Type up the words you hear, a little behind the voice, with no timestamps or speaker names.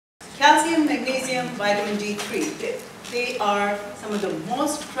calcium, magnesium, vitamin D3, they are some of the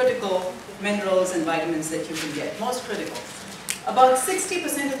most critical minerals and vitamins that you can get, most critical. About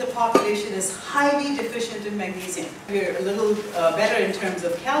 60% of the population is highly deficient in magnesium. We're a little better in terms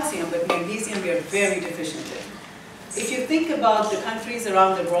of calcium, but magnesium we are very deficient in. If you think about the countries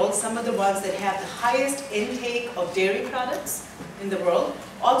around the world, some of the ones that have the highest intake of dairy products in the world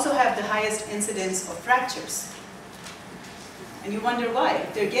also have the highest incidence of fractures. And you wonder why.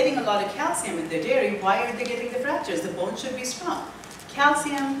 If they're getting a lot of calcium in their dairy, why are they getting the fractures? The bone should be strong.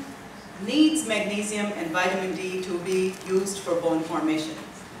 Calcium needs magnesium and vitamin D to be used for bone formation.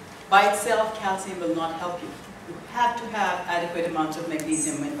 By itself, calcium will not help you. You have to have adequate amounts of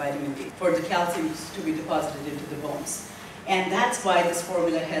magnesium and vitamin D for the calcium to be deposited into the bones. And that's why this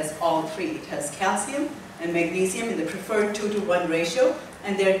formula has all three. It has calcium and magnesium in the preferred 2-to-1 ratio,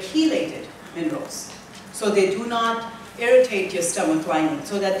 and they're chelated minerals. So they do not irritate your stomach lining,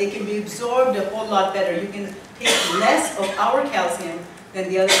 so that they can be absorbed a whole lot better. You can take less of our calcium than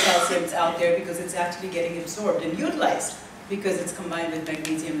the other calciums out there because it's actually getting absorbed and utilized because it's combined with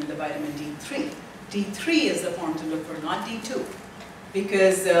magnesium and the vitamin D3. D3 is the form to look for, not D2,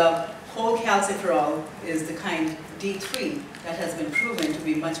 because whole calciferol is the kind D3 that has been proven to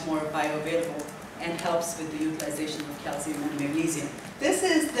be much more bioavailable and helps with the utilization of calcium and magnesium. This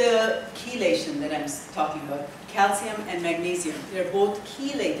is the chelation that I'm talking about, calcium and magnesium. They're both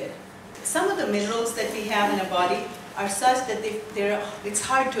chelated. Some of the minerals that we have in our body are such that it's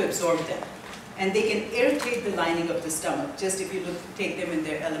hard to absorb them. And they can irritate the lining of the stomach, just if you take them in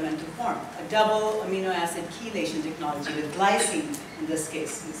their elemental form. A double amino acid chelation technology with glycine in this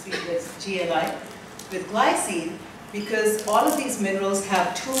case. You see that's GLI. With glycine, because all of these minerals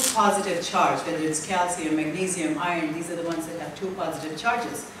have two positive charges, whether it's calcium, magnesium, iron, these are the ones that have two positive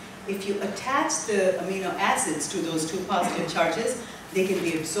charges. If you attach the amino acids to those two positive charges, they can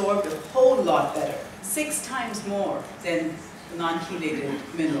be absorbed a whole lot better, 6 times more than non-chelated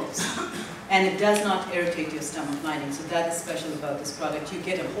minerals. And it does not irritate your stomach lining, so that is special about this product. You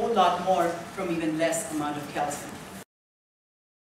get a whole lot more from even less amount of calcium.